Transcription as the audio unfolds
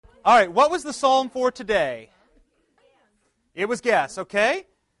All right, what was the psalm for today? It was guess, okay?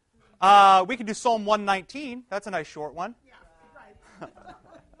 We can do Psalm 119. That's a nice short one.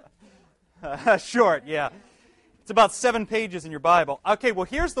 Short, yeah. It's about 7 pages in your Bible. Okay, well,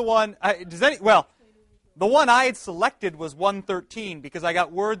 here's the one. The one I had selected was 113 because I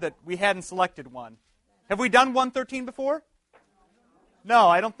got word that we hadn't selected one. Have we done 113 before? No,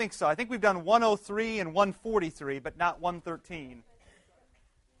 I don't think so. I think we've done 103 and 143, but not 113.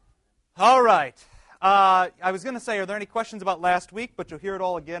 All right. I was going to say, are there any questions about last week? But you'll hear it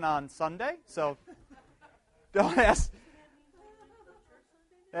all again on Sunday, so don't ask.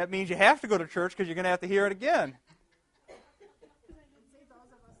 That means you have to go to church because you're going to have to hear it again.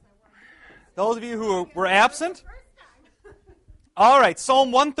 Those of you who were absent? All right,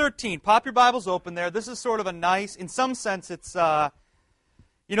 Psalm 113. Pop your Bibles open there. This is sort of a nice, in some sense, it's, there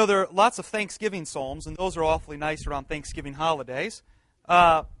are lots of Thanksgiving psalms, and those are awfully nice around Thanksgiving holidays.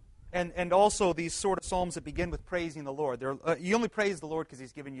 And also these sort of psalms that begin with praising the Lord. You only praise the Lord because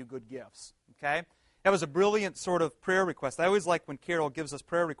He's given you good gifts. Okay? That was a brilliant sort of prayer request. I always like when Carol gives us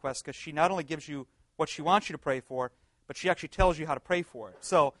prayer requests because she not only gives you what she wants you to pray for, but she actually tells you how to pray for it.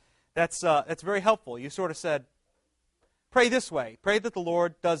 So that's very helpful. You sort of said, pray this way. Pray that the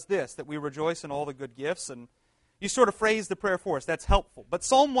Lord does this, that we rejoice in all the good gifts. And you sort of phrase the prayer for us. That's helpful. But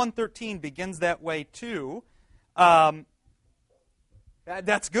Psalm 113 begins that way too.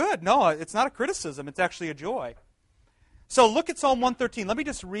 That's good. No, it's not a criticism. It's actually a joy. So look at Psalm 113. Let me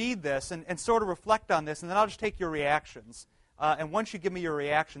just read this and sort of reflect on this, and then I'll just take your reactions. And once you give me your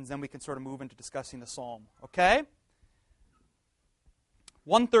reactions, then we can sort of move into discussing the psalm. Okay?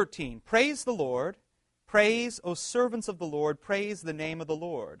 113. Praise the Lord. Praise, O servants of the Lord. Praise the name of the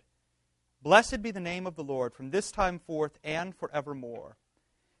Lord. Blessed be the name of the Lord from this time forth and forevermore.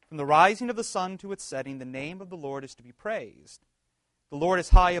 From the rising of the sun to its setting, the name of the Lord is to be praised. The Lord is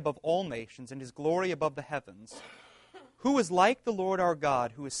high above all nations, and His glory above the heavens. Who is like the Lord our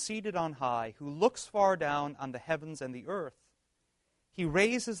God, who is seated on high, who looks far down on the heavens and the earth? He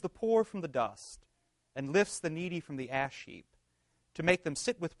raises the poor from the dust, and lifts the needy from the ash heap, to make them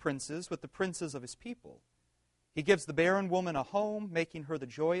sit with the princes of His people. He gives the barren woman a home, making her the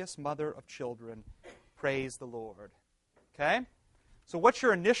joyous mother of children. Praise the Lord. Okay? So what's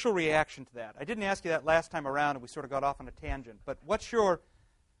your initial reaction to that? I didn't ask you that last time around, and we sort of got off on a tangent. But what's your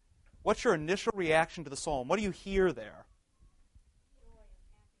initial reaction to the psalm? What do you hear there?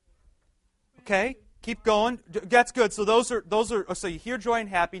 Okay, keep going. That's good. So those are. So you hear joy and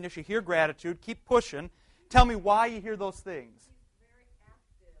happiness. You hear gratitude. Keep pushing. Tell me why you hear those things. He's very active.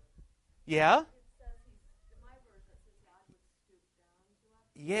 Yeah. It says in my version, it says God would stoop down to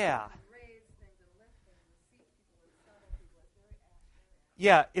us. Yeah. Raise things and lift things and seat people and settle people. It's very active.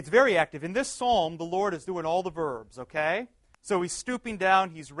 Yeah, it's very active. In this psalm, the Lord is doing all the verbs, okay? So He's stooping down,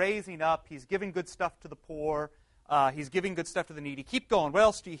 He's raising up, He's giving good stuff to the poor, He's giving good stuff to the needy. Keep going. What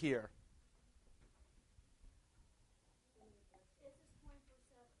else do you hear?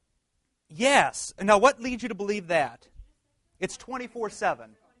 Yes. Now, what leads you to believe that? It's 24/7.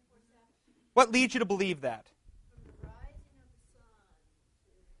 What leads you to believe that?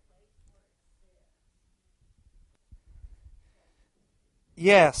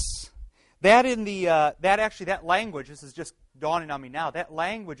 Yes. That language, this is just dawning on me now, that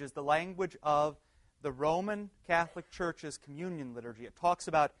language is the language of the Roman Catholic Church's communion liturgy. It talks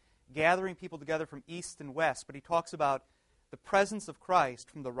about gathering people together from east and west, but he talks about the presence of Christ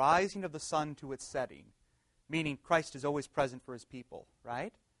from the rising of the sun to its setting, meaning Christ is always present for His people,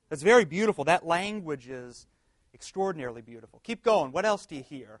 right? That's very beautiful. That language is extraordinarily beautiful. Keep going. What else do you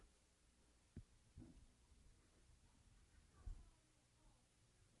hear?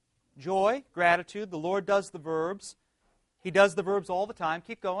 Joy, gratitude. The Lord does the verbs. He does the verbs all the time.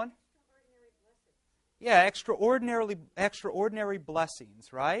 Keep going. Yeah, extraordinary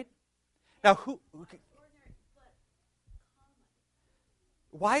blessings, right? Now,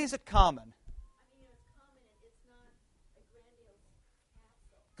 why is it common? It's common and it's not a grandiose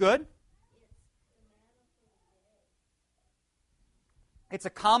castle. Good. It's the manna for the day. It's a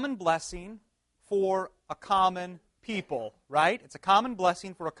common blessing for a common people, right? It's a common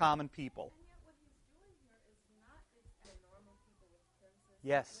blessing for a common people. And yet what he's doing here is not the normal people with princes.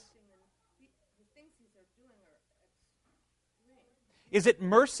 Yes. The things he's doing are extreme. Is it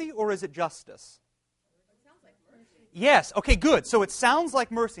mercy or is it justice? It sounds like mercy. Yes. Okay, good. So it sounds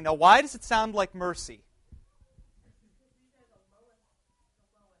like mercy. Now, why does it sound like mercy?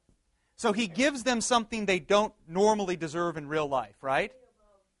 So He gives them something they don't normally deserve in real life, right?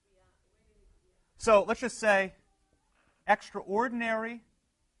 So let's just say extraordinary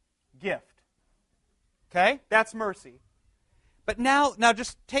gift. Okay? That's mercy. But now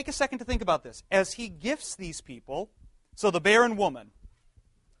just take a second to think about this. As he gifts these people, so the barren woman,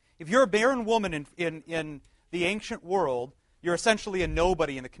 if you're a barren woman in the ancient world, you're essentially a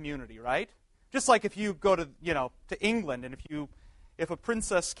nobody in the community, right? Just like if you go to England, and if a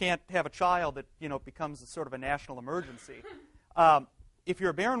princess can't have a child, it becomes sort of a national emergency. If you're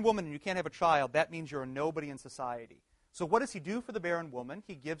a barren woman and you can't have a child, that means you're a nobody in society. So what does he do for the barren woman?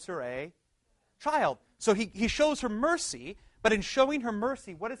 He gives her a child. So he shows her mercy, but in showing her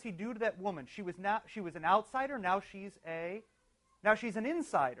mercy, what does he do to that woman? She was an outsider, now she's an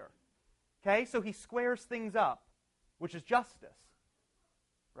insider. Okay? So he squares things up, which is justice.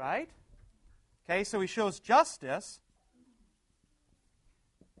 Right? Okay, so he shows justice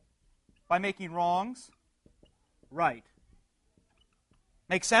by making wrongs right.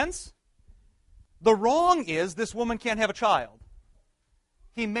 Make sense? The wrong is this woman can't have a child.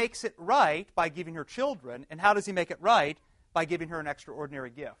 He makes it right by giving her children. And how does he make it right? By giving her an extraordinary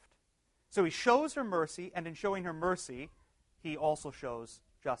gift. So he shows her mercy, and in showing her mercy, he also shows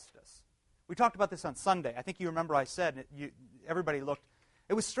justice. We talked about this on Sunday. I think you remember I said, everybody looked.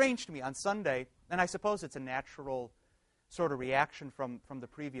 It was strange to me on Sunday, and I suppose it's a natural sort of reaction from the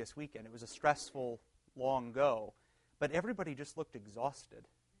previous weekend. It was a stressful, long go. But everybody just looked exhausted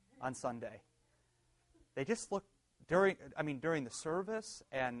on Sunday. They just looked, during the service,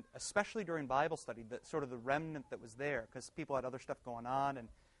 and especially during Bible study, the remnant that was there, because people had other stuff going on, and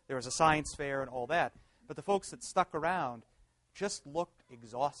there was a science fair and all that. But the folks that stuck around just looked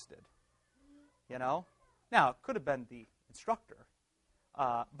exhausted. Now, it could have been the instructor,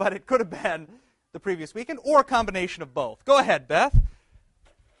 but it could have been the previous weekend, or a combination of both. Go ahead, Beth.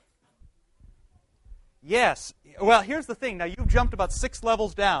 Yes. Well, here's the thing. Now, you've jumped about 6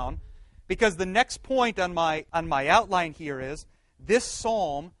 levels down, because the next point on my outline here is this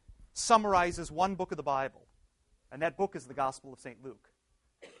psalm summarizes one book of the Bible, and that book is the Gospel of St. Luke.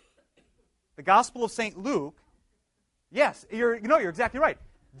 The Gospel of St. Luke, yes, you're exactly right.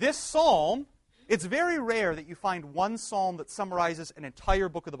 This psalm, it's very rare that you find one psalm that summarizes an entire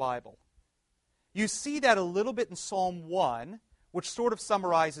book of the Bible. You see that a little bit in Psalm 1, which sort of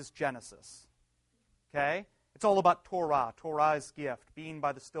summarizes Genesis. Okay? It's all about Torah, Torah's gift, being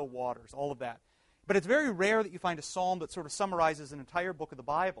by the still waters, all of that. But it's very rare that you find a psalm that sort of summarizes an entire book of the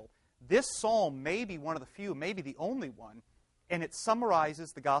Bible. This psalm may be one of the few, maybe the only one, and it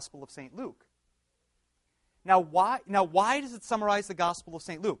summarizes the Gospel of St. Luke. Now, why does it summarize the Gospel of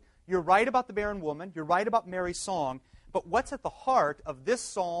St. Luke? You're right about the barren woman. You're right about Mary's song. But what's at the heart of this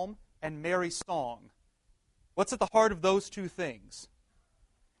psalm and Mary's song? What's at the heart of those two things?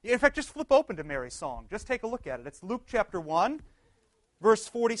 In fact, just flip open to Mary's song. Just take a look at it. It's Luke chapter 1, verse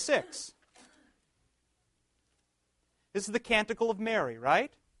 46. This is the Canticle of Mary,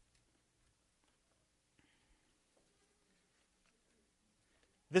 right?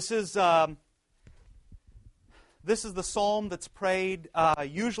 This is the psalm that's prayed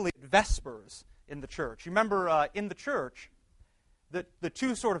usually at Vespers in the church. You remember in the church, the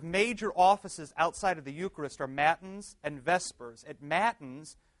two sort of major offices outside of the Eucharist are Matins and Vespers. At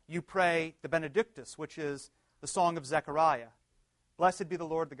Matins, you pray the Benedictus, which is the song of Zechariah. Blessed be the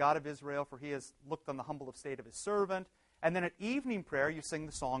Lord, the God of Israel, for he has looked on the humble estate of his servant. And then at evening prayer, you sing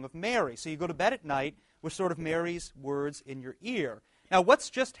the song of Mary. So you go to bed at night with sort of Mary's words in your ear. Now, what's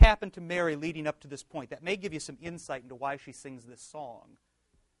just happened to Mary leading up to this point? That may give you some insight into why she sings this song.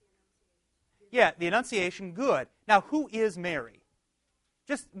 Yeah, the Annunciation, good. Now, who is Mary?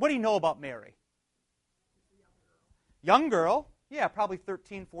 Just, what do you know about Mary? Young girl. Yeah, probably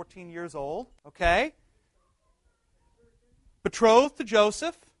 13, 14 years old. Okay. Betrothed to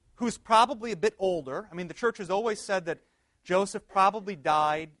Joseph, who's probably a bit older. I mean, the church has always said that Joseph probably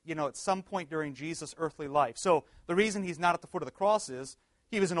died, at some point during Jesus' earthly life. So the reason he's not at the foot of the cross is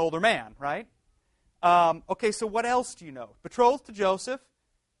he was an older man, right? Okay, so what else do you know? Betrothed to Joseph,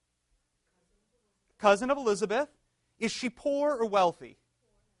 cousin of Elizabeth. Is she poor or wealthy?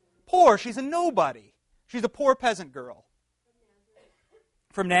 Poor. She's a nobody. She's a poor peasant girl.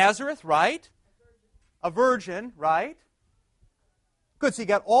 From Nazareth, right? A virgin, right? Good, so you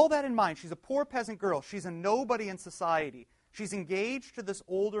got all that in mind. She's a poor peasant girl. She's a nobody in society. She's engaged to this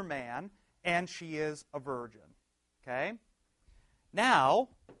older man, and she is a virgin. Okay? Now,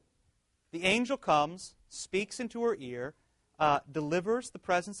 the angel comes, speaks into her ear, delivers the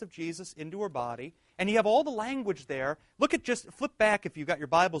presence of Jesus into her body, and you have all the language there. Flip back if you've got your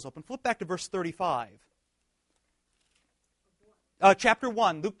Bibles open. Flip back to verse 35. Chapter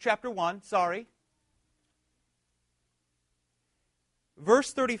 1, Luke chapter 1, sorry.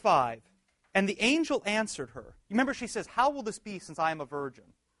 Verse 35, and the angel answered her. You remember she says, how will this be since I am a virgin?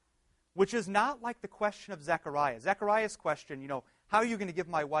 which is not like the question of Zechariah. Zechariah's question, how are you going to give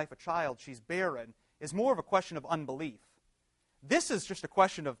my wife a child? She's barren, is more of a question of unbelief. This is just a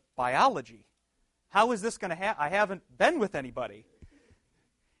question of biology. How is this going to happen? I haven't been with anybody.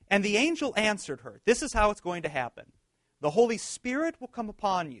 And the angel answered her, this is how it's going to happen. The Holy Spirit will come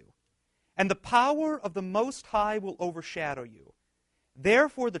upon you, and the power of the Most High will overshadow you.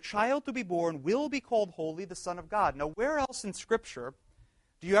 Therefore, the child to be born will be called Holy, the Son of God. Now, where else in Scripture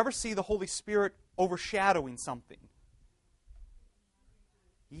do you ever see the Holy Spirit overshadowing something?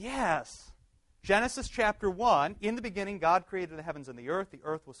 Yes. Genesis chapter 1, in the beginning God created the heavens and the earth. The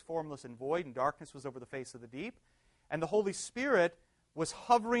earth was formless and void, and darkness was over the face of the deep. And the Holy Spirit was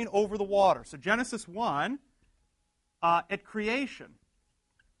hovering over the water. So Genesis 1, at creation.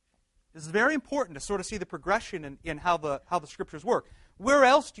 This is very important to sort of see the progression in how the Scriptures work. Where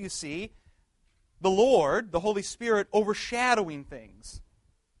else do you see the Lord, the Holy Spirit, overshadowing things?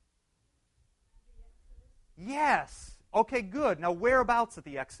 Yes. Okay, good. Now, whereabouts at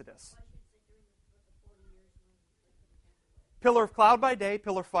the Exodus? Pillar of cloud by day,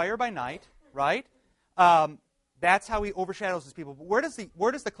 pillar of fire by night, right? That's how he overshadows his people. But where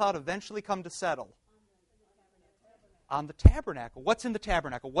does the cloud eventually come to settle? On the tabernacle. What's in the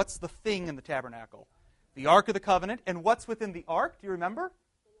tabernacle? What's the thing in the tabernacle? The Ark of the Covenant. And what's within the Ark? Do you remember?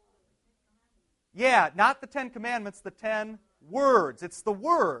 Yeah, not the 10 Commandments, the 10 words. It's the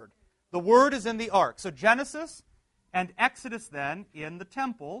Word. The Word is in the Ark. So Genesis and Exodus then in the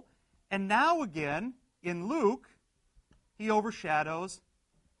temple. And now again, in Luke, he overshadows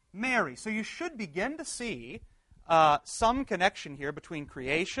Mary. So you should begin to see some connection here between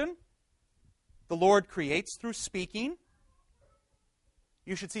creation. The Lord creates through speaking.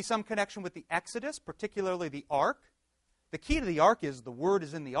 You should see some connection with the Exodus, particularly the Ark. The key to the Ark is the Word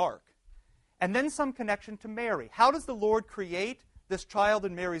is in the Ark. And then some connection to Mary. How does the Lord create this child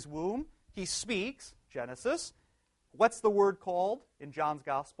in Mary's womb? He speaks, Genesis. What's the word called in John's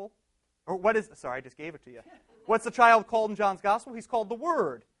Gospel? Or what is, sorry, I just gave it to you. What's the child called in John's Gospel? He's called the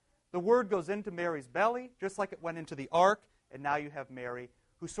Word. The Word goes into Mary's belly, just like it went into the Ark, and now you have Mary,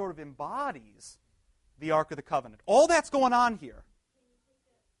 who sort of embodies the Ark of the Covenant. All that's going on here.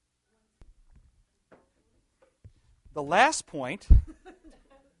 The last point,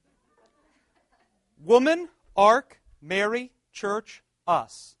 woman, Ark, Mary, church,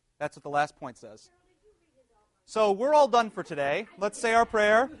 us. That's what the last point says. So we're all done for today. Let's say our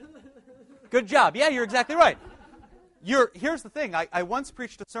prayer. Good job. Yeah, you're exactly right. Here's the thing. I once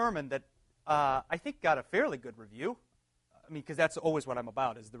preached a sermon that I think got a fairly good review. I mean, because that's always what I'm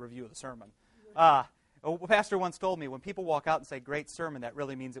about, is the review of the sermon. A pastor once told me, when people walk out and say, great sermon, that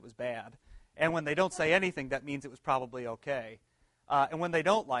really means it was bad. And when they don't say anything, that means it was probably okay. And when they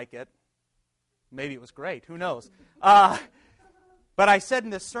don't like it, maybe it was great. Who knows? But I said in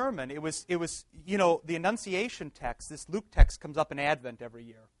this sermon, it was the Annunciation text, this Luke text comes up in Advent every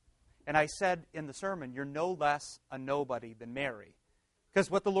year. And I said in the sermon, you're no less a nobody than Mary.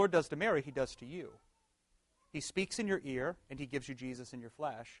 Because what the Lord does to Mary, he does to you. He speaks in your ear, and he gives you Jesus in your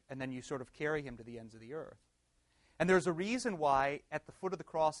flesh, and then you sort of carry him to the ends of the earth. And there's a reason why at the foot of the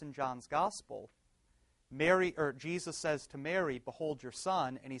cross in John's Gospel, Jesus says to Mary, behold your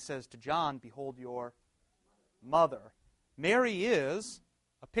son, and he says to John, behold your mother. Mary is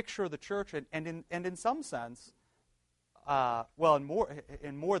a picture of the church, and in some sense,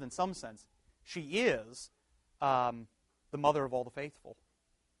 in more than some sense, she is the mother of all the faithful.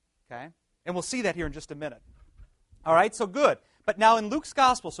 Okay? And we'll see that here in just a minute. All right, so good. But now in Luke's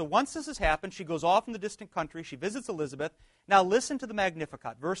Gospel, so once this has happened, she goes off in the distant country, she visits Elizabeth. Now listen to the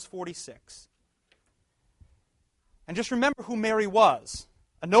Magnificat, verse 46. And just remember who Mary was,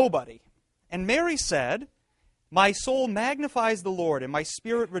 a nobody. And Mary said, my soul magnifies the Lord, and my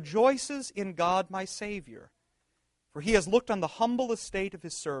spirit rejoices in God my Savior. For he has looked on the humble estate of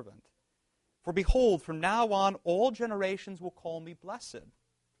his servant. For behold, from now on all generations will call me blessed.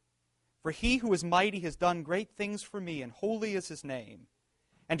 For he who is mighty has done great things for me, and holy is his name.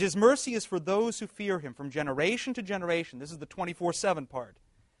 And his mercy is for those who fear him from generation to generation. This is the 24/7 part.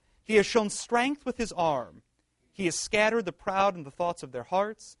 He has shown strength with his arm. He has scattered the proud in the thoughts of their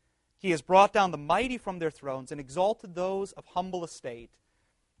hearts. He has brought down the mighty from their thrones and exalted those of humble estate.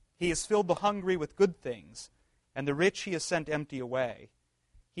 He has filled the hungry with good things, and the rich he has sent empty away.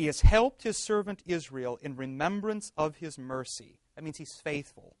 He has helped his servant Israel in remembrance of his mercy. That means he's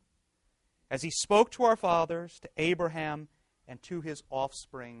faithful. As he spoke to our fathers, to Abraham, and to his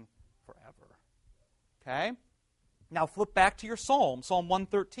offspring forever. Okay? Now flip back to your Psalm, Psalm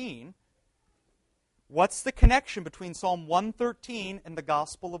 113. What's the connection between Psalm 113 and the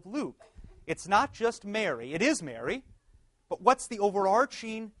Gospel of Luke? It's not just Mary. It is Mary. But what's the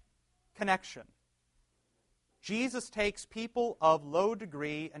overarching connection. Jesus takes people of low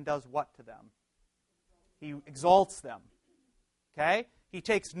degree and does what to them? He exalts them. Okay? He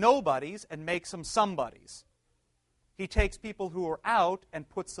takes nobodies and makes them somebodies. He takes people who are out and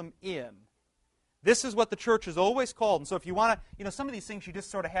puts them in. This is what the church is always called. And so if you want to, some of these things you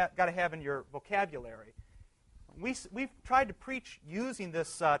just sort of got to have in your vocabulary. We've tried to preach using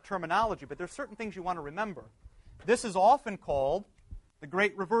this terminology, but there's certain things you want to remember. This is often called the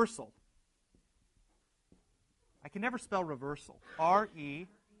Great Reversal. I can never spell reversal. R-E.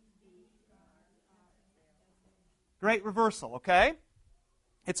 Great Reversal, okay?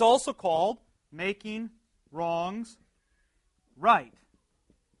 It's also called making wrongs right.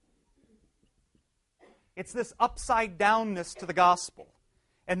 It's this upside downness to the gospel.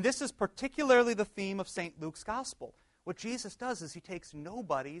 And this is particularly the theme of St. Luke's gospel. What Jesus does is he takes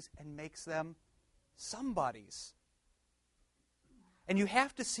nobodies and makes them somebodies. And you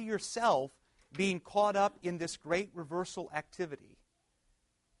have to see yourself being caught up in this great reversal activity.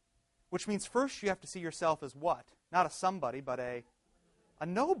 Which means first you have to see yourself as what? Not a somebody, but a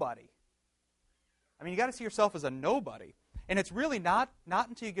nobody. I mean, you got to see yourself as a nobody. And it's really not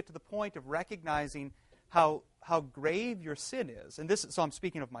until you get to the point of recognizing how grave your sin is, and so I'm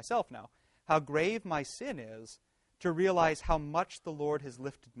speaking of myself now, how grave my sin is, to realize how much the Lord has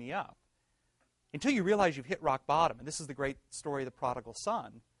lifted me up. Until you realize you've hit rock bottom, and this is the great story of the prodigal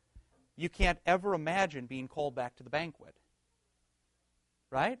son, you can't ever imagine being called back to the banquet.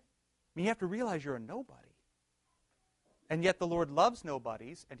 Right? I mean, you have to realize you're a nobody. And yet the Lord loves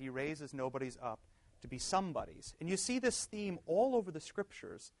nobodies, and he raises nobodies up to be somebodies. And you see this theme all over the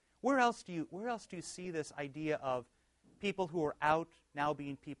Scriptures. Where else do you see this idea of people who are out now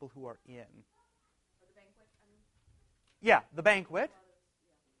being people who are in? The banquet, Yeah, the banquet.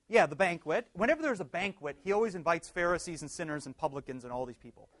 Yeah, the banquet. Whenever there's a banquet, he always invites Pharisees and sinners and publicans and all these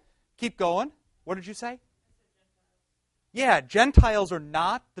people. Keep going. What did you say? Yeah, Gentiles are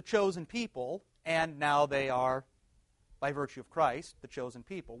not the chosen people, and now they are, by virtue of Christ, the chosen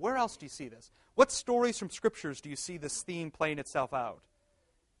people. Where else do you see this? What stories from Scriptures do you see this theme playing itself out?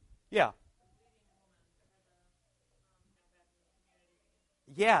 Yeah.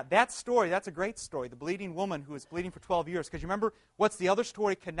 Yeah, that story, that's a great story. The bleeding woman who was bleeding for 12 years. Because you remember, what's the other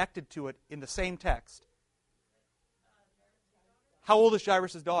story connected to it in the same text? How old is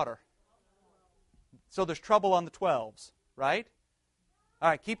Jairus' daughter? So there's trouble on the 12s, right? All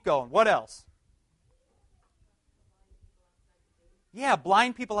right, keep going. What else? Yeah,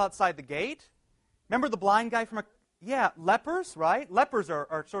 blind people outside the gate. Remember the blind guy from lepers, right? Lepers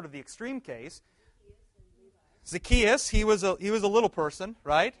are sort of the extreme case. Zacchaeus, he was a little person,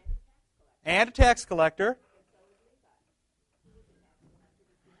 right? And a tax collector.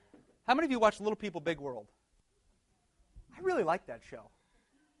 How many of you watch Little People, Big World? I really like that show.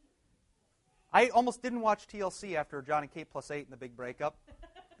 I almost didn't watch TLC after John and Kate +8 and the big breakup.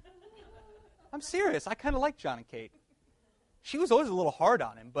 I'm serious. I kind of like John and Kate. She was always a little hard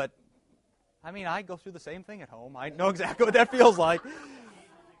on him, but I mean, I go through the same thing at home. I know exactly what that feels like.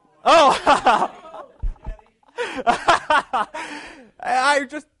 Oh! I'm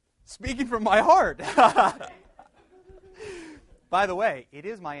just speaking from my heart. By the way, it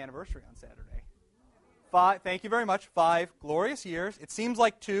is my anniversary on Saturday. Thank you very much. 5 glorious years. It seems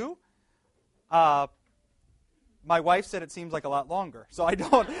like 2. My wife said it seems like a lot longer. So I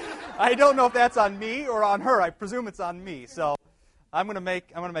don't know if that's on me or on her. I presume it's on me. So I'm going to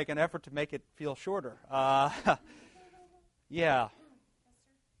make an effort to make it feel shorter. Yeah.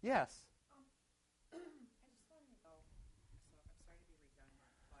 Yes.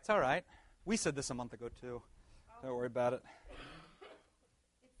 It's all right. We said this a month ago too. Don't worry about it.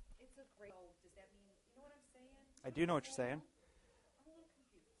 it's a great. Does that mean you know what I'm saying? I do know what you're saying. I'm a little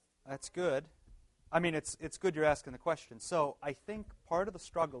confused. That's good. I mean, it's good you're asking the question. So I think part of the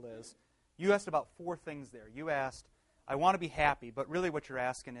struggle is, you asked about 4 things there. You asked, I want to be happy, but really what you're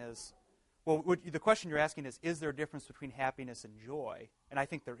asking is, the question you're asking is there a difference between happiness and joy? And I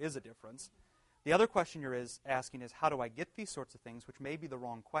think there is a difference. The other question you're asking is, how do I get these sorts of things, which may be the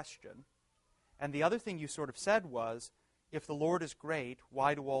wrong question. And the other thing you sort of said was, if the Lord is great,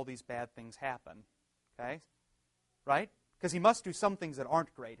 why do all these bad things happen? Okay? Right? Because he must do some things that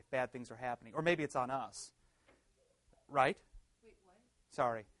aren't great if bad things are happening. Or maybe it's on us. Right? Wait, what?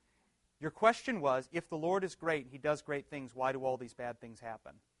 Sorry. Your question was, if the Lord is great and he does great things, why do all these bad things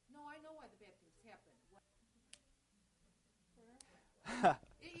happen? No, I know why the bad things happen.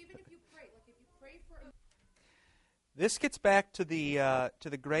 Even if you pray, like if you pray for a... This gets back to the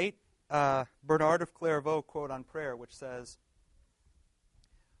great Bernard of Clairvaux quote on prayer, which says,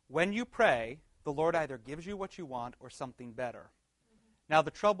 when you pray, the Lord either gives you what you want or something better. Now, the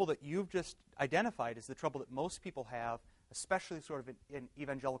trouble that you've just identified is the trouble that most people have, especially sort of in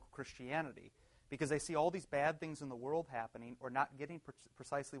evangelical Christianity, because they see all these bad things in the world happening or not getting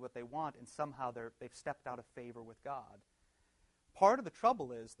precisely what they want, and somehow they've stepped out of favor with God. Part of the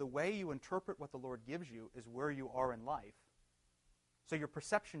trouble is the way you interpret what the Lord gives you is where you are in life. So your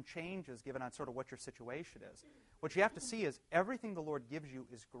perception changes given on sort of what your situation is. What you have to see is everything the Lord gives you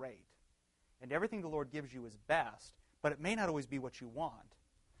is great, and everything the Lord gives you is best, but it may not always be what you want.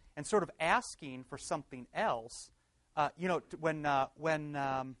 And sort of asking for something else, when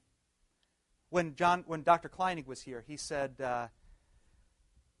Dr. Kleinig was here, he said the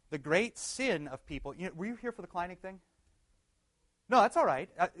great sin of people. Were you here for the Kleinig thing? No, that's all right.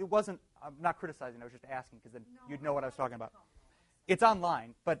 It wasn't. I'm not criticizing. I was just asking because then you'd know what I was talking about. It's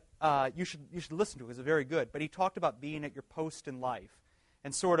online, but you should listen to it because it's very good. But he talked about being at your post in life,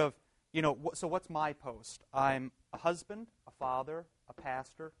 and sort of, so what's my post? I'm a husband, a father, a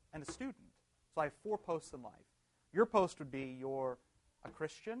pastor, and a student. So I have 4 posts in life. Your post would be you're a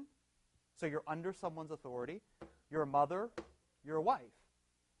Christian, so you're under someone's authority. You're a mother. You're a wife.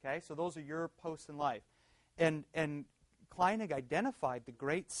 Okay, so those are your posts in life, and Kleinig identified the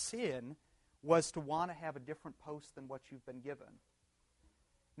great sin was to want to have a different post than what you've been given.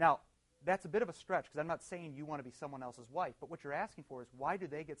 Now, that's a bit of a stretch because I'm not saying you want to be someone else's wife, but what you're asking for is why do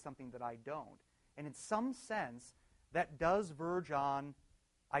they get something that I don't? And in some sense, that does verge on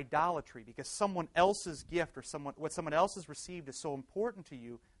idolatry because someone else's gift or what someone else has received is so important to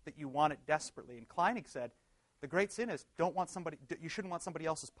you that you want it desperately. And Kleinig said, the great sin is you shouldn't want somebody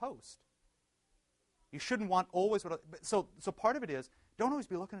else's post. You shouldn't want always what. So part of it is don't always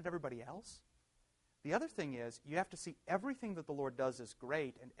be looking at everybody else. The other thing is you have to see everything that the Lord does as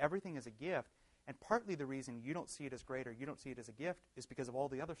great and everything as a gift. And partly the reason you don't see it as great or you don't see it as a gift is because of all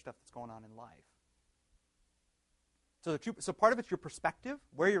the other stuff that's going on in life. So part of it's your perspective,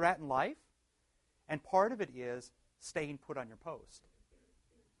 where you're at in life, and part of it is staying put on your post.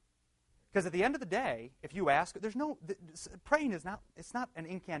 Because at the end of the day, if you ask, praying is it's not an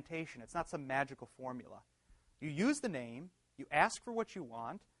incantation. It's not some magical formula. You use the name, you ask for what you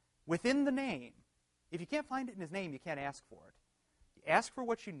want, within the name. If you can't find it in his name, you can't ask for it. You ask for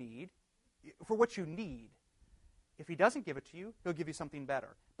what you need, If he doesn't give it to you, he'll give you something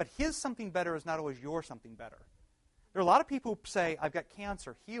better. But his something better is not always your something better. There are a lot of people who say, I've got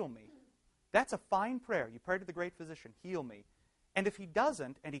cancer, heal me. That's a fine prayer. You pray to the great physician, heal me. And if he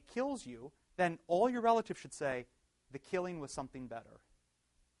doesn't, and he kills you, then all your relatives should say, the killing was something better.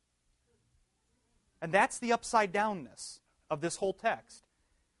 And that's the upside downness of this whole text.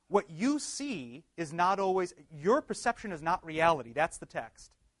 What you see is not always, your perception is not reality. That's the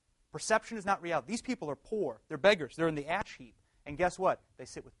text. Perception is not reality. These people are poor. They're beggars. They're in the ash heap. And guess what? They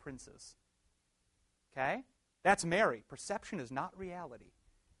sit with princes. Okay? That's Mary. Perception is not reality.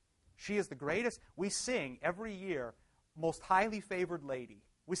 She is the greatest. We sing every year, most highly favored lady.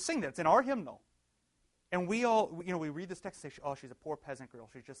 We sing that. It's in our hymnal. And we all, we read this text and say, oh, she's a poor peasant girl.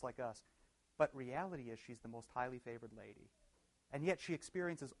 She's just like us. But reality is she's the most highly favored lady. And yet she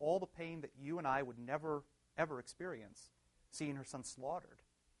experiences all the pain that you and I would never, ever experience, seeing her son slaughtered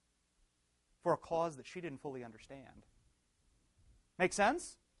for a cause that she didn't fully understand. Make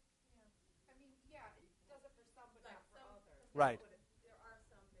sense? Yeah. I mean, yeah, it does it for some, but not for others. Right. There are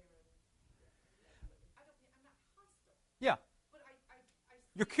some there. I'm not hostile. Yeah. But I see,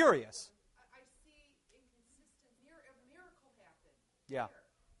 You're curious. I see inconsistency. A miracle happened. Yeah. Here.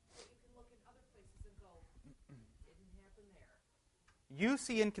 But you can look in other places and go, didn't happen there. You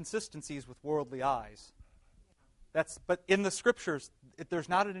see inconsistencies with worldly eyes. But in the Scriptures, there's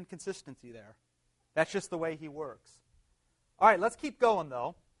not an inconsistency there. That's just the way he works. All right, let's keep going,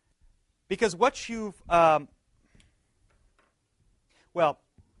 though. Because what you've... I have a question.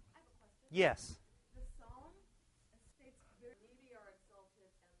 Yes. The psalm states the needy are exalted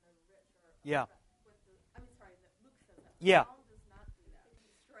and the rich are Yeah. Luke says that. Yeah. The psalm does not do that.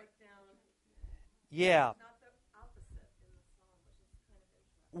 You strike down. Yeah. It's not the opposite in the psalm, which is kind of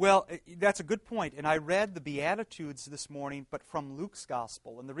interesting. Well, that's a good point. And I read the Beatitudes this morning, but from Luke's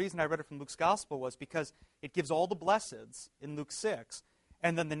Gospel. And the reason I read it from Luke's Gospel was because it gives all the blesseds in Luke 6.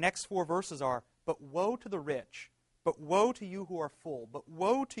 And then the next 4 verses are, but woe to the rich, but woe to you who are full, but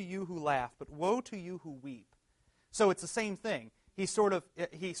woe to you who laugh, but woe to you who weep. So it's the same thing. He sort of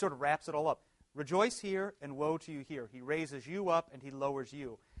wraps it all up. Rejoice here and woe to you here. He raises you up and he lowers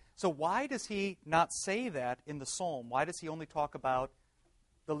you. So why does he not say that in the psalm? Why does he only talk about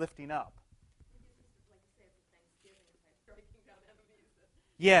the lifting up? Like you say, it's a Thanksgiving type striking down enemies.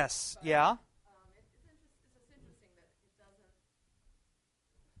 Yes, yeah. It's just interesting that it doesn't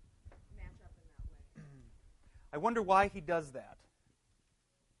match up in that way. I wonder why he does that.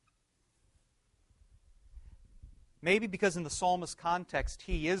 Maybe because in the psalmist's context,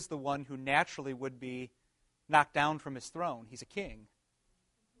 he is the one who naturally would be knocked down from his throne. He's a king.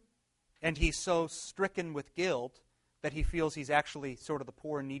 And he's so stricken with guilt that he feels he's actually sort of the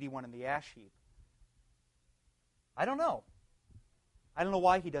poor and needy one in the ash heap. I don't know. I don't know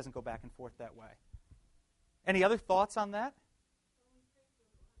why he doesn't go back and forth that way. Any other thoughts on that?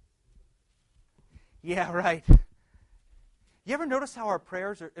 Yeah, right. You ever notice how our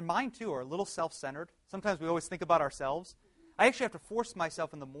prayers, and mine too, are a little self-centered? Sometimes we always think about ourselves. I actually have to force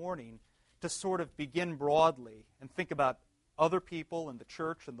myself in the morning to sort of begin broadly and think about other people and the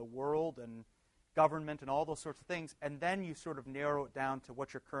church and the world and government and all those sorts of things, and then you sort of narrow it down to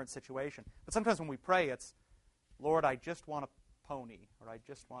what's your current situation. But sometimes when we pray, it's, Lord, I just want a pony, or I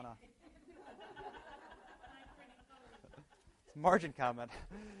just want a... Margin comment.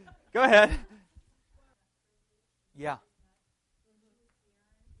 Go ahead. Yeah.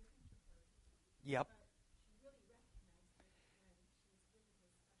 Yep.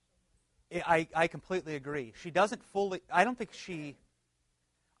 I completely agree. She doesn't fully, I think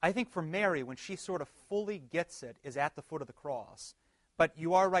for Mary, when she sort of fully gets it, is at the foot of the cross. But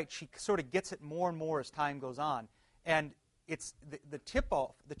you are right, she sort of gets it more and more as time goes on. And it's the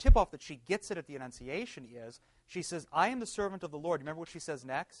tip-off that she gets it at the Annunciation is, she says, I am the servant of the Lord. Remember what she says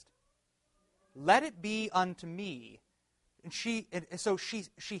next? Let it be unto me. And so she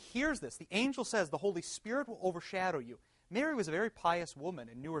hears this. The angel says, the Holy Spirit will overshadow you. Mary was a very pious woman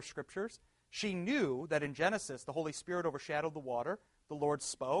in newer scriptures. She knew that in Genesis, the Holy Spirit overshadowed the water. The Lord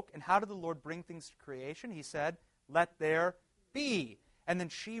spoke. And how did the Lord bring things to creation? He said, let there be. And then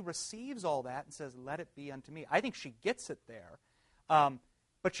she receives all that and says, let it be unto me. I think she gets it there.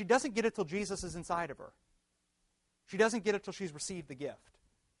 But she doesn't get it till Jesus is inside of her. She doesn't get it till she's received the gift.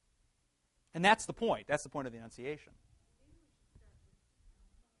 And that's the point. That's the point of the Annunciation.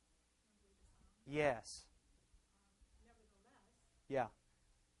 Yes. Yeah.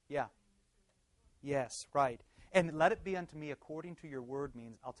 Yeah. Yes, right. And let it be unto me according to your word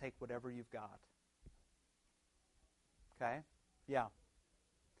means I'll take whatever you've got. Okay? Yeah.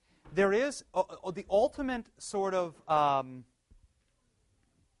 There is the ultimate sort of,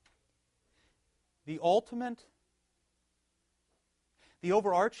 the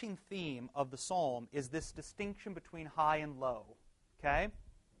overarching theme of the psalm is this distinction between high and low. Okay?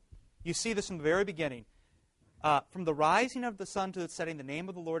 You see this from the very beginning. From the rising of the sun to the setting, the name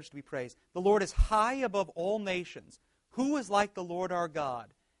of the Lord is to be praised. The Lord is high above all nations. Who is like the Lord our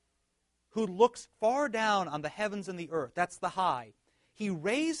God, who looks far down on the heavens and the earth? That's the high. He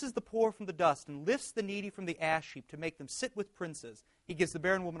raises the poor from the dust and lifts the needy from the ash heap to make them sit with princes. He gives the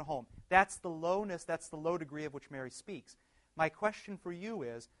barren woman a home. That's the lowness, that's the low degree of which Mary speaks. My question for you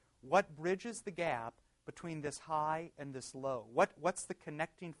is, what bridges the gap between this high and this low? What's the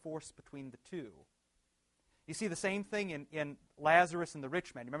connecting force between the two? You see the same thing in Lazarus and the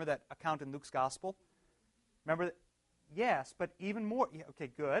rich man. You remember that account in Luke's Gospel? Remember that? Yes, but even more. Yeah, okay,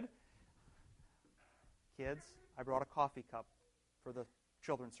 good. Kids, I brought a coffee cup for the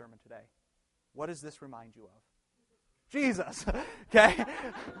children's sermon today. What does this remind you of? Jesus. Okay?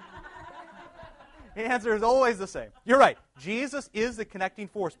 The answer is always the same. You're right. Jesus is the connecting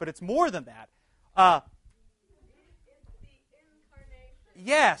force, but it's more than that. It's the incarnation.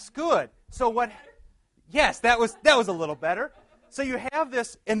 Yes, good. So what? Yes, that was a little better. So you have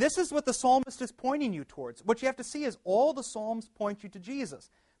this, and this is what the psalmist is pointing you towards. What you have to see is all the psalms point you to Jesus,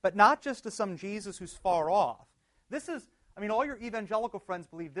 but not just to some Jesus who's far off. This is, all your evangelical friends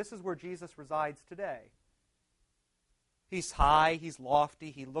believe this is where Jesus resides today. He's high, he's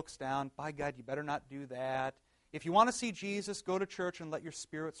lofty, he looks down. By God, you better not do that. If you want to see Jesus, go to church and let your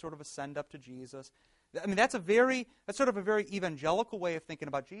spirit sort of ascend up to Jesus. That's sort of a very evangelical way of thinking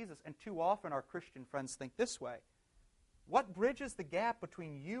about Jesus, and too often our Christian friends think this way. What bridges the gap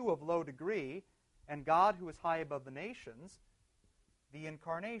between you of low degree and God who is high above the nations? The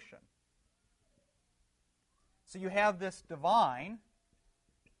incarnation. So you have this divine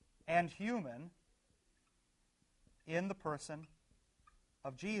and human in the person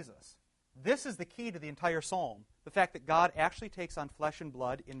of Jesus. This is the key to the entire psalm, the fact that God actually takes on flesh and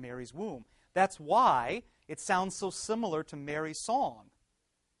blood in Mary's womb. That's why it sounds so similar to Mary's song.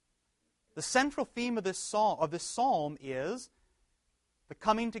 The central theme of this psalm is the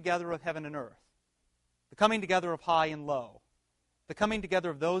coming together of heaven and earth, the coming together of high and low, the coming together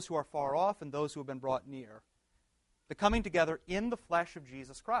of those who are far off and those who have been brought near, the coming together in the flesh of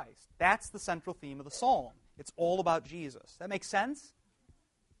Jesus Christ. That's the central theme of the psalm. It's all about Jesus. That makes sense?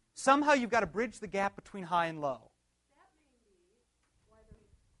 Somehow you've got to bridge the gap between high and low.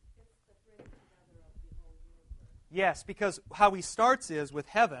 Yes, because how he starts is with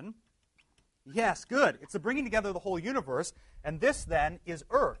heaven, Yes, good. It's the bringing together of the whole universe, and this then is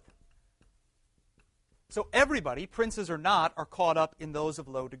earth. So everybody, princes or not, are caught up in those of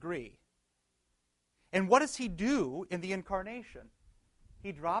low degree. And what does he do in the incarnation?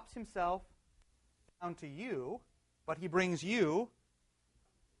 He drops himself down to you, but he brings you.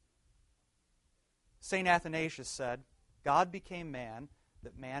 St. Athanasius said, God became man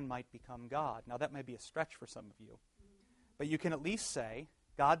that man might become God. Now that may be a stretch for some of you, but you can at least say,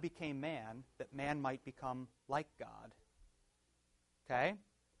 God became man that man might become like God. Okay?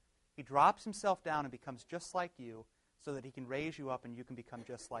 He drops himself down and becomes just like you so that he can raise you up and you can become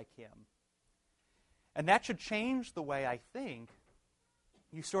just like him. And that should change the way, I think,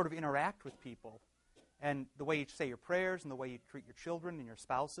 you sort of interact with people. And the way you say your prayers and the way you treat your children and your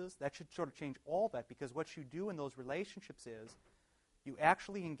spouses, that should sort of change all that, because what you do in those relationships is you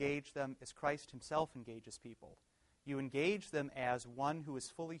actually engage them as Christ himself engages people. You engage them as one who is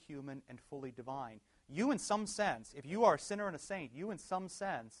fully human and fully divine. You, in some sense, if you are a sinner and a saint, you, in some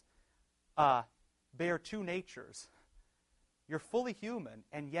sense, bear two natures. You're fully human,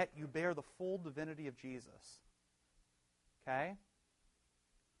 and yet you bear the full divinity of Jesus. Okay?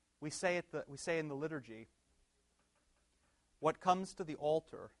 We say in the liturgy, what comes to the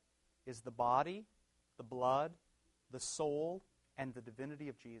altar is the body, the blood, the soul, and the divinity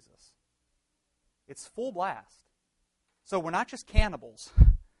of Jesus. It's full blast. So we're not just cannibals.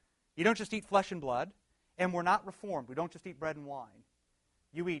 You don't just eat flesh and blood. And we're not reformed. We don't just eat bread and wine.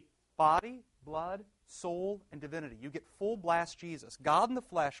 You eat body, blood, soul, and divinity. You get full blast Jesus. God in the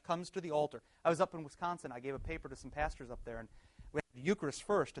flesh comes to the altar. I was up in Wisconsin. I gave a paper to some pastors up there, and we had the Eucharist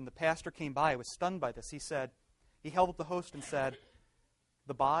first, and the pastor came by. I was stunned by this. He held up the host and said,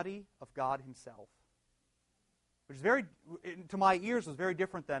 the body of God himself. Which is very, to my ears, was very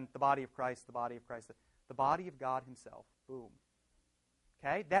different than the body of Christ, the body of Christ. The body of God himself. Boom.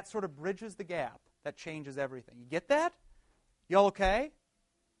 Okay? That sort of bridges the gap. That changes everything. You get that? You all okay?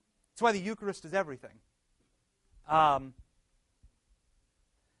 That's why the Eucharist is everything.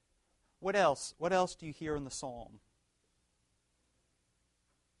 What else? What else do you hear in the psalm?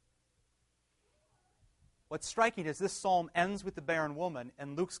 What's striking is this psalm ends with the barren woman,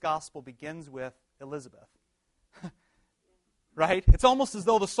 and Luke's gospel begins with Elizabeth. Right? It's almost as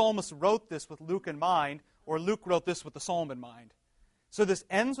though the psalmist wrote this with Luke in mind, or Luke wrote this with the psalm in mind. So this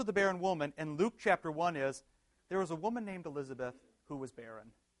ends with the barren woman, and Luke chapter 1 is, there was a woman named Elizabeth who was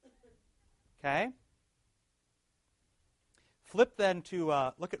barren. Okay? Flip then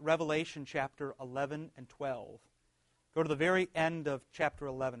to, look at Revelation chapter 11 and 12. Go to the very end of chapter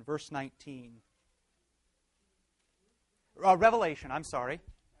 11, verse 19. Revelation, I'm sorry.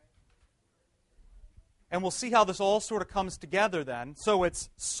 And we'll see how this all sort of comes together then. So it's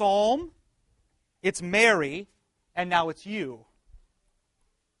Psalm, it's Mary, and now it's you.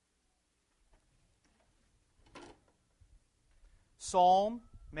 Psalm,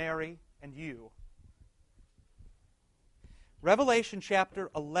 Mary, and you. Revelation chapter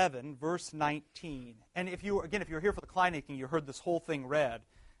 11, verse 19. And if you're here for the Kleinaching, you heard this whole thing read.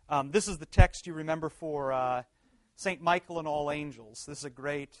 This is the text you remember for St. Michael and all angels. This is a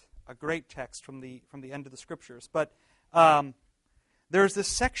great text from the end of the Scriptures. But there's this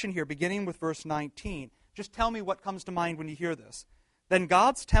section here beginning with verse 19. Just tell me what comes to mind when you hear this. Then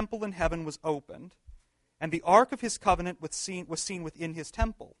God's temple in heaven was opened, and the ark of his covenant was seen within his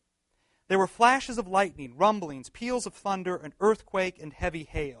temple. There were flashes of lightning, rumblings, peals of thunder, an earthquake, and heavy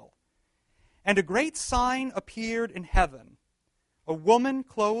hail. And a great sign appeared in heaven, a woman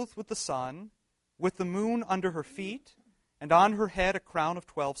clothed with the sun, with the moon under her feet, and on her head a crown of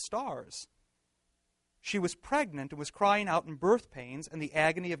 12 stars. She was pregnant and was crying out in birth pains and the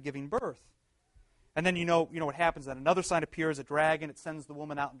agony of giving birth. And then you know what happens. Then another sign appears, a dragon. It sends the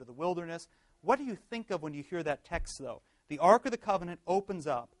woman out into the wilderness. What do you think of when you hear that text, though? The Ark of the Covenant opens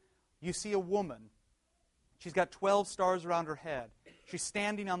up. You see a woman. She's got 12 stars around her head. She's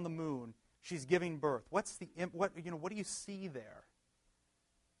standing on the moon. She's giving birth. What do you see there?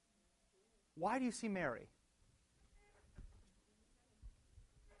 Why do you see Mary?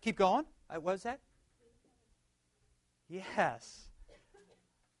 Keep going. What was that? Yes.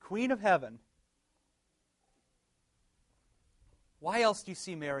 Queen of Heaven. Why else do you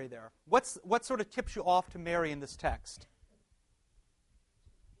see Mary there? What sort of tips you off to Mary in this text?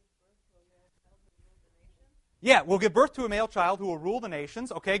 Yeah, we'll give birth to a male child who will rule the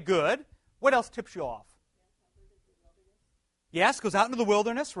nations. Okay, good. What else tips you off? Yes, goes out into the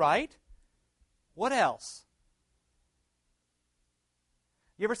wilderness, right? What else?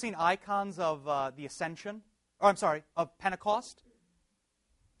 You ever seen icons of the Ascension? Of Pentecost?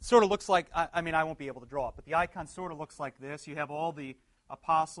 Sort of looks like, I won't be able to draw it, but the icon sort of looks like this. You have all the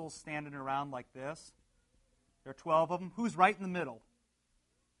apostles standing around like this. There are 12 of them. Who's right in the middle?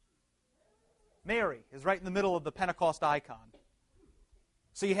 Mary is right in the middle of the Pentecost icon.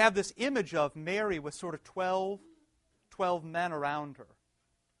 So you have this image of Mary with sort of 12 men around her.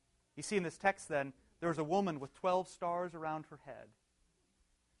 You see in this text then, there's a woman with 12 stars around her head.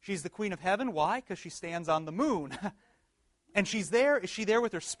 She's the Queen of Heaven. Why? Because she stands on the moon. And she's there. Is she there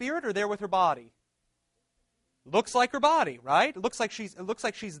with her spirit or there with her body? Looks like her body, right? It looks like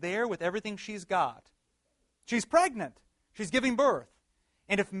she's there with everything she's got. She's pregnant. She's giving birth.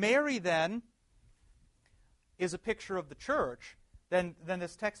 And if Mary then is a picture of the church, then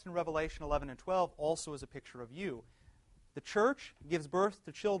this text in Revelation 11 and 12 also is a picture of you. The church gives birth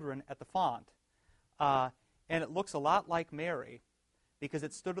to children at the font. And it looks a lot like Mary because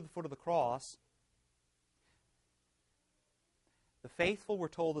it stood at the foot of the cross. The faithful were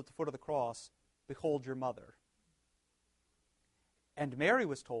told at the foot of the cross, "Behold your mother." And Mary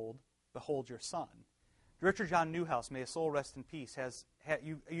was told, "Behold your son." Richard John Newhouse, may his soul rest in peace,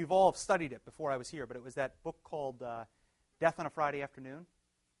 you've all studied it before I was here, but it was that book called Death on a Friday Afternoon.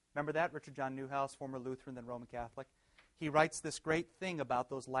 Remember that? Richard John Newhouse, former Lutheran, then Roman Catholic. He writes this great thing about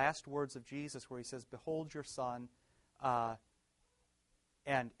those last words of Jesus where he says, "Behold your son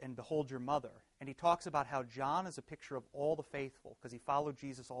and behold your mother." And he talks about how John is a picture of all the faithful because he followed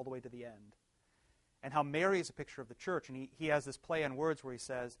Jesus all the way to the end. And how Mary is a picture of the church. And he has this play on words where he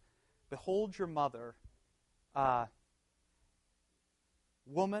says, "Behold your mother,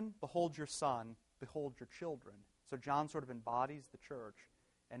 woman, behold your son, behold your children." So John sort of embodies the church.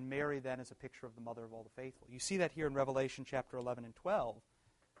 And Mary then is a picture of the mother of all the faithful. You see that here in Revelation chapter 11 and 12,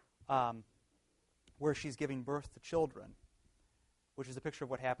 where she's giving birth to children, which is a picture of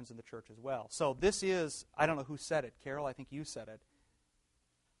what happens in the church as well. So this is, I don't know who said it. Carol, I think you said it.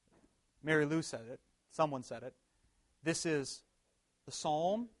 Mary Lou said it. Someone said it. This is the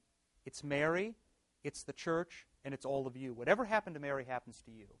psalm. It's Mary. It's the church. And it's all of you. Whatever happened to Mary happens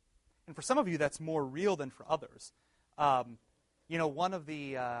to you. And for some of you, that's more real than for others. One of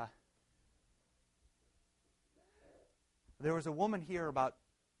the... there was a woman here it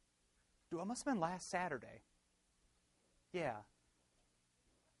must have been last Saturday. Yeah.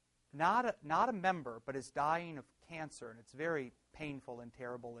 Not a member, but is dying of cancer, and it's very painful and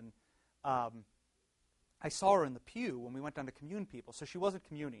terrible. And I saw her in the pew when we went down to commune people, so she wasn't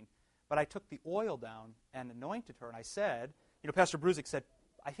communing. But I took the oil down and anointed her, and I said, Pastor Bruzik said,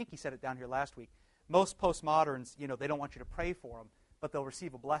 I think he said it down here last week, most postmoderns, they don't want you to pray for them, but they'll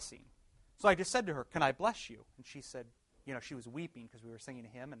receive a blessing. So I just said to her, "Can I bless you?" And she said, she was weeping because we were singing a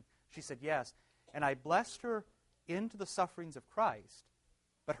hymn, and she said yes. And I blessed her into the sufferings of Christ,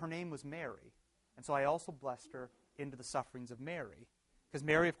 but her name was Mary. And so I also blessed her into the sufferings of Mary. Because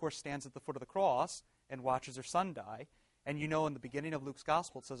Mary, of course, stands at the foot of the cross and watches her son die. And in the beginning of Luke's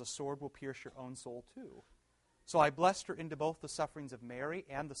gospel, it says, "A sword will pierce your own soul too." So I blessed her into both the sufferings of Mary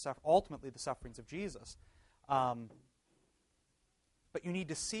and ultimately the sufferings of Jesus. But you need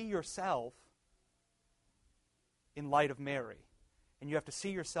to see yourself in light of Mary. And you have to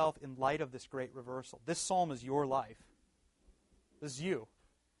see yourself in light of this great reversal. This psalm is your life. This is you.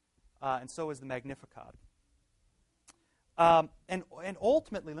 And so is the Magnificat. And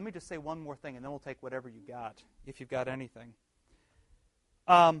ultimately, let me just say one more thing, and then we'll take whatever you got, if you've got anything.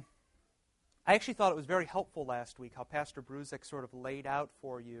 I actually thought it was very helpful last week how Pastor Bruzik sort of laid out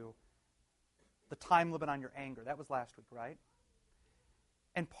for you the time limit on your anger. That was last week, right?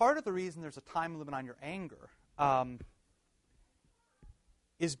 And part of the reason there's a time limit on your anger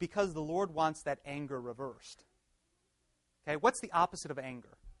is because the Lord wants that anger reversed. Okay, what's the opposite of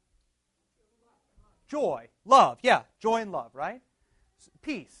anger? Joy, love, yeah, joy and love, right?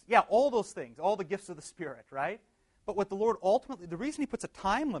 Peace, yeah, all those things, all the gifts of the Spirit, right? But what the Lord ultimately, the reason He puts a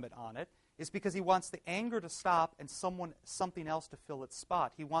time limit on it is because He wants the anger to stop and something else to fill its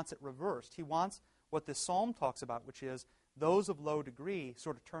spot. He wants it reversed. He wants what this psalm talks about, which is those of low degree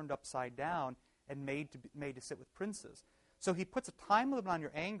sort of turned upside down and made to sit with princes. So He puts a time limit on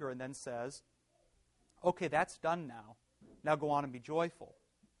your anger and then says, okay, that's done now. Now go on and be joyful.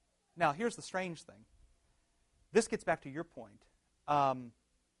 Now, here's the strange thing. This gets back to your point.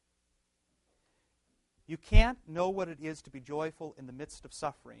 You can't know what it is to be joyful in the midst of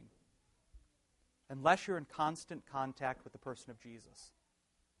suffering unless you're in constant contact with the person of Jesus.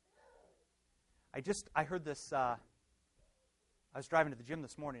 I heard this, I was driving to the gym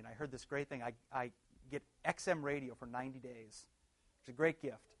this morning, I heard this great thing. I get XM radio for 90 days. It's a great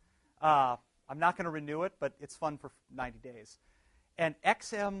gift. I'm not going to renew it, but it's fun for 90 days. And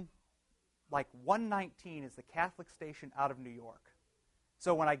XM, like 119, is the Catholic station out of New York.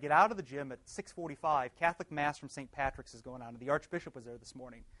 So when I get out of the gym at 6:45, Catholic Mass from St. Patrick's is going on, and the Archbishop was there this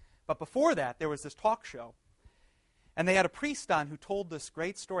morning. But before that, there was this talk show. And they had a priest on who told this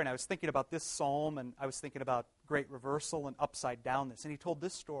great story, and I was thinking about this psalm, and I was thinking about great reversal and upside downness. And he told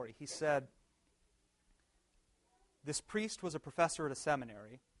this story. He said, this priest was a professor at a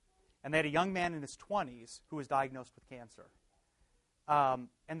seminary, and they had a young man in his 20s who was diagnosed with cancer. And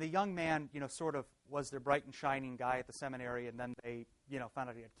the young man, sort of was their bright and shining guy at the seminary, and then they, found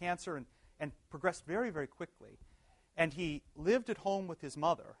out he had cancer and progressed very, very quickly. And he lived at home with his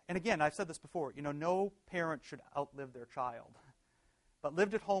mother. And again, I've said this before, no parent should outlive their child. But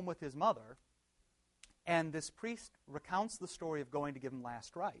lived at home with his mother, and this priest recounts the story of going to give him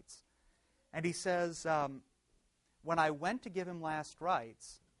last rites. And he says, when I went to give him last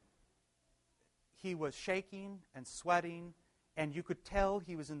rites, he was shaking and sweating, and you could tell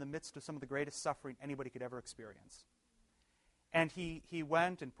he was in the midst of some of the greatest suffering anybody could ever experience. And he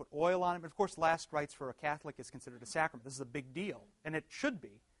went and put oil on him. And of course, last rites for a Catholic is considered a sacrament. This is a big deal, and it should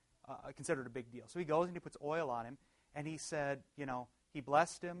be considered a big deal. So he goes and he puts oil on him, and he said, he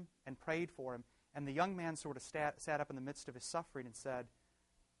blessed him and prayed for him. And the young man sort of sat up in the midst of his suffering and said,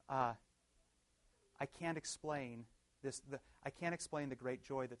 I can't explain this. I can't explain the great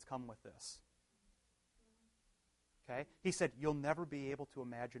joy that's come with this. Okay? He said, you'll never be able to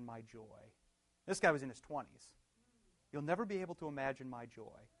imagine my joy. This guy was in his 20s. You'll never be able to imagine my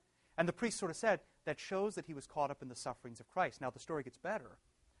joy. And the priest sort of said, that shows that he was caught up in the sufferings of Christ. Now, the story gets better.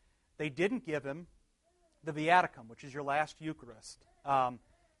 They didn't give him the viaticum, which is your last Eucharist.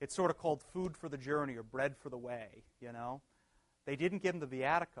 It's sort of called food for the journey or bread for the way, They didn't give him the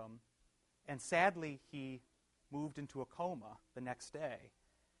viaticum, and sadly, he moved into a coma the next day.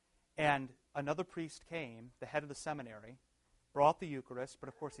 And another priest came, the head of the seminary, brought the Eucharist, but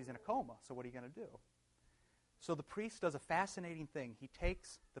of course he's in a coma, so what are you going to do? So the priest does a fascinating thing. He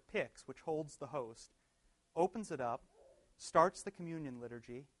takes the pyx, which holds the host, opens it up, starts the communion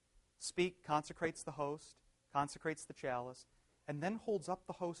liturgy, consecrates the host, consecrates the chalice, and then holds up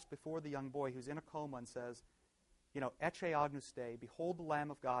the host before the young boy who's in a coma and says, Ecce Agnus Dei, behold the Lamb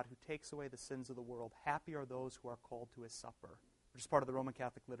of God who takes away the sins of the world. Happy are those who are called to his supper, which is part of the Roman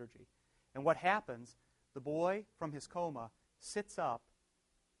Catholic liturgy. And what happens, the boy from his coma sits up,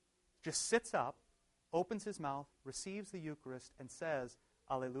 opens his mouth, receives the Eucharist, and says,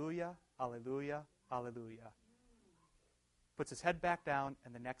 Alleluia, Alleluia, Alleluia. Puts his head back down,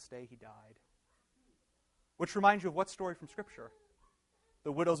 and the next day he died. Which reminds you of what story from Scripture?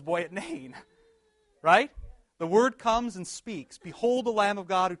 The widow's boy at Nain. Right? The word comes and speaks. Behold the Lamb of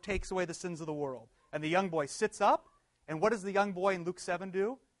God who takes away the sins of the world. And the young boy sits up, and what does the young boy in Luke 7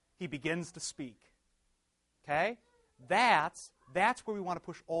 do? He begins to speak. Okay? That's where we want to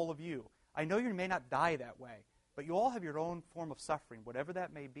push all of you. I know you may not die that way, but you all have your own form of suffering, whatever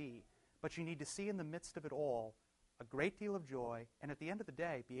that may be. But you need to see in the midst of it all a great deal of joy, and at the end of the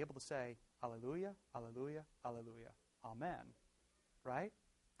day, be able to say, Alleluia, Alleluia, Alleluia, Amen. Right?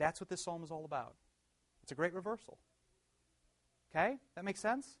 That's what this psalm is all about. It's a great reversal. Okay? That makes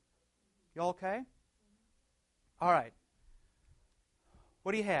sense? You all okay? All right.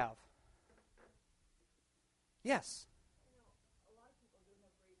 What do you have? Yes? A lot of people do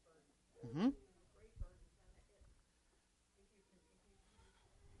have great burdens.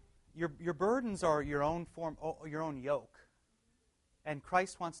 Mm-hmm. Your burdens are your own form, your own yoke. And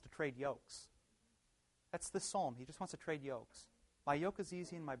Christ wants to trade yokes. That's this psalm. He just wants to trade yokes. My yoke is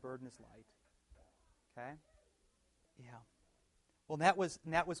easy and my burden is light. Okay? Yeah. Well, that was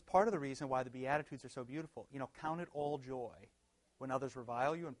part of the reason why the Beatitudes are so beautiful. Count it all joy when others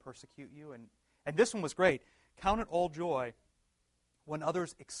revile you and persecute you. And this one was great. Count it all joy when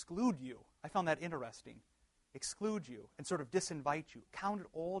others exclude you. I found that interesting. Exclude you and sort of disinvite you. Count it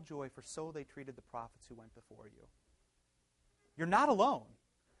all joy, for so they treated the prophets who went before you. You're not alone.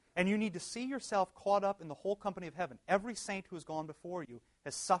 And you need to see yourself caught up in the whole company of heaven. Every saint who has gone before you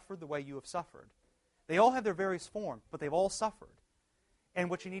has suffered the way you have suffered. They all have their various forms, but they've all suffered. And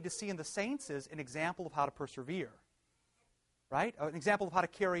what you need to see in the saints is an example of how to persevere. Right? An example of how to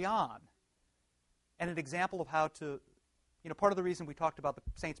carry on. And an example of how to, part of the reason we talked about the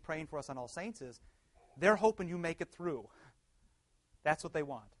saints praying for us on All Saints is they're hoping you make it through. That's what they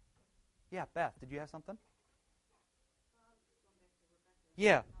want. Yeah, Beth, did you have something?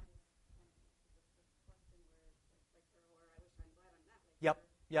 Yeah.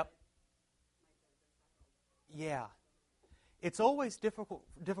 Yep. Yeah. It's always difficult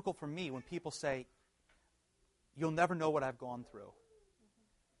for me when people say, you'll never know what I've gone through.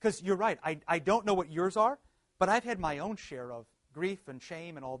 Because you're right, I don't know what yours are, but I've had my own share of grief and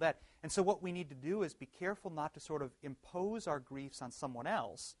shame and all that. And so what we need to do is be careful not to sort of impose our griefs on someone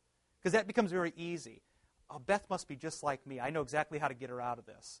else, because that becomes very easy. Oh, Beth must be just like me. I know exactly how to get her out of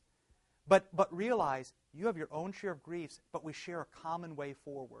this. But realize you have your own share of griefs, but we share a common way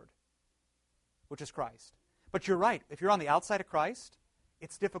forward, which is Christ. But you're right. If you're on the outside of Christ,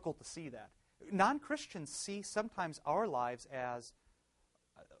 it's difficult to see that. Non-Christians see sometimes our lives as,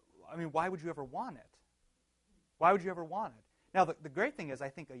 why would you ever want it? Why would you ever want it? Now, the great thing is I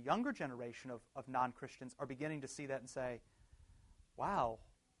think a younger generation of non-Christians are beginning to see that and say, wow,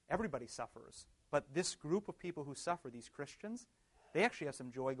 everybody suffers. But this group of people who suffer, these Christians, they actually have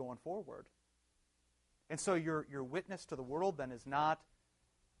some joy going forward. And so your witness to the world then is not,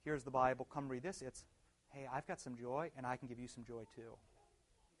 here's the Bible, come read this. It's, hey, I've got some joy, and I can give you some joy too.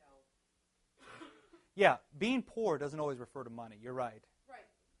 Yeah, being poor doesn't always refer to money. You're right. Right.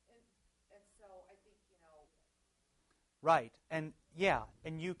 And so I think, Right. And,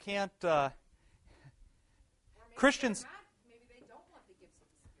 and you can't... or maybe Christians... Maybe they don't want the gifts of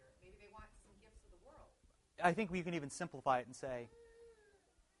the Spirit. Maybe they want some gifts of the world. I think we can even simplify it and say,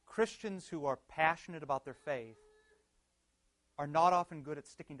 Christians who are passionate about their faith are not often good at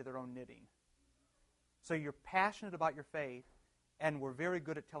sticking to their own knitting. So you're passionate about your faith, and we're very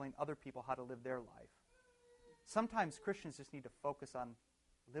good at telling other people how to live their life. Sometimes Christians just need to focus on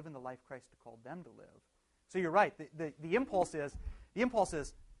living the life Christ called them to live. So you're right. The impulse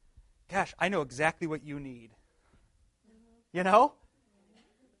is, gosh, I know exactly what you need. You know?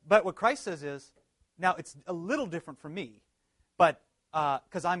 But what Christ says is, now it's a little different for me, but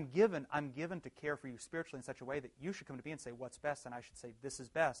because I'm given to care for you spiritually in such a way that you should come to me and say what's best, and I should say this is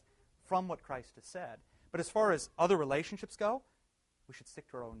best from what Christ has said. But as far as other relationships go, we should stick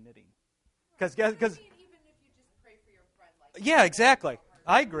to our own knitting. Because even if you just pray for your friend, yeah, exactly.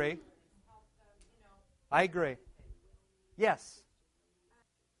 I agree. I agree. Yes.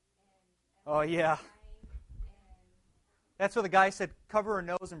 Oh yeah. That's what the guy said. Cover her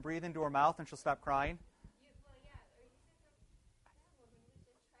nose and breathe into her mouth, and she'll stop crying.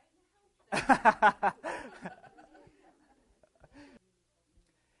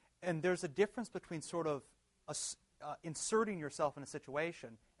 And there's a difference between sort of inserting yourself in a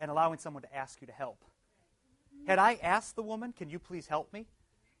situation and allowing someone to ask you to help. Had I asked the woman, can you please help me?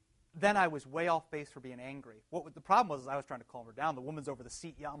 Then I was way off base for being angry. What the problem was is I was trying to calm her down. The woman's over the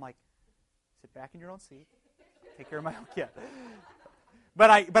seat. Yeah, I'm like, sit back in your own seat. Take care of my own kid.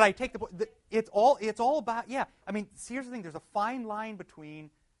 But I take it's all about, see, here's the thing. There's a fine line between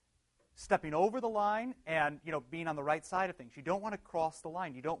stepping over the line and, being on the right side of things. You don't want to cross the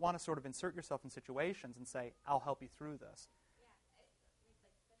line. You don't want to sort of insert yourself in situations and say, I'll help you through this.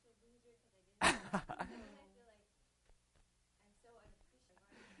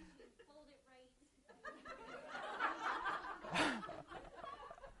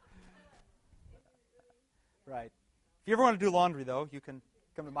 Right. If you ever want to do laundry, though, you can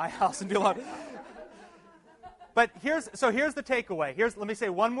come to my house and do laundry. But here's the takeaway. Let me say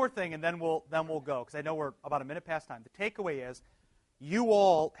one more thing, and then we'll go, because I know we're about a minute past time. The takeaway is, you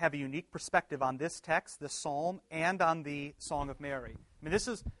all have a unique perspective on this text, this psalm, and on the Song of Mary. This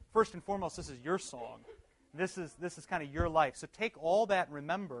is first and foremost, this is your song. This is kind of your life. So take all that and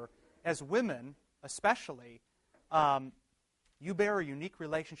remember, as women, especially, you bear a unique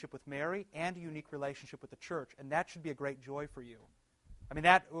relationship with Mary and a unique relationship with the church, and that should be a great joy for you.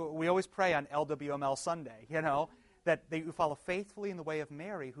 That we always pray on LWML Sunday, that you follow faithfully in the way of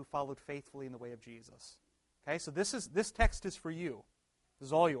Mary, who followed faithfully in the way of Jesus. Okay, so this text is for you. This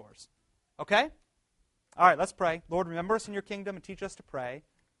is all yours. Okay? All right, let's pray. Lord, remember us in your kingdom and teach us to pray.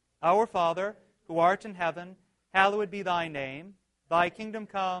 Our Father, who art in heaven, hallowed be thy name. Thy kingdom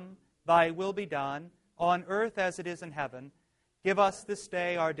come, thy will be done, on earth as it is in heaven. Give us this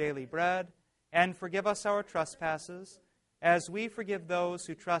day our daily bread, and forgive us our trespasses, as we forgive those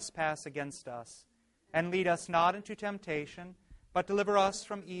who trespass against us. And lead us not into temptation, but deliver us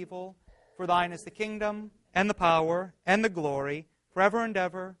from evil. For thine is the kingdom, and the power, and the glory, forever and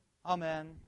ever. Amen.